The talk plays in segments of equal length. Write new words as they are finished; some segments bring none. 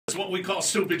It's what we call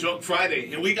Stupid Joke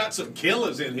Friday, and we got some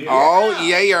killers in here. Oh,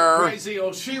 yeah. Crazy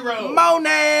Oshiro.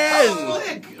 Monin!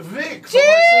 Slick Vic from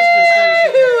our sister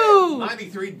station.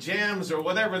 93 Jams, or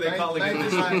whatever they call it.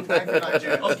 99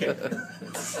 Jams. Okay.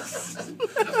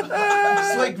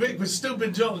 Slick Vic with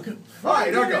Stupid Joke. All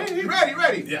right, there we go. You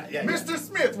ready? Yeah. Mr.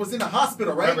 Smith was in the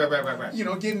hospital, right? Right. You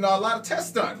know, getting a lot of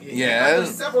tests done. Yeah.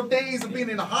 After several days of being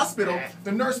in the hospital,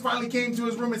 the nurse finally came to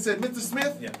his room and said, Mr.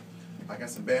 Smith, I got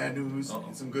some bad news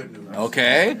and some good news.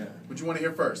 Okay. What you want to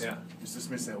hear first? Yeah. Mr.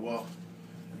 Smith said, well,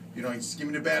 you know, just give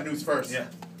me the bad news first. Yeah.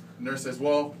 The nurse says,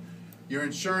 well, your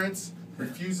insurance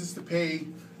refuses to pay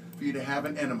for you to have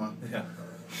an enema. Yeah.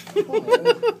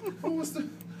 What's the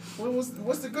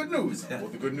good news? Well,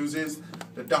 the good news is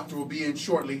the doctor will be in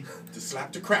shortly to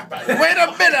slap the crap out of you. Wait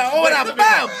a minute. Hold up.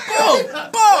 Boom. Boom.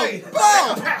 Boom.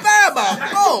 Boom. Boom.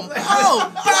 Boom. Boom.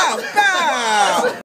 Boom. Boom.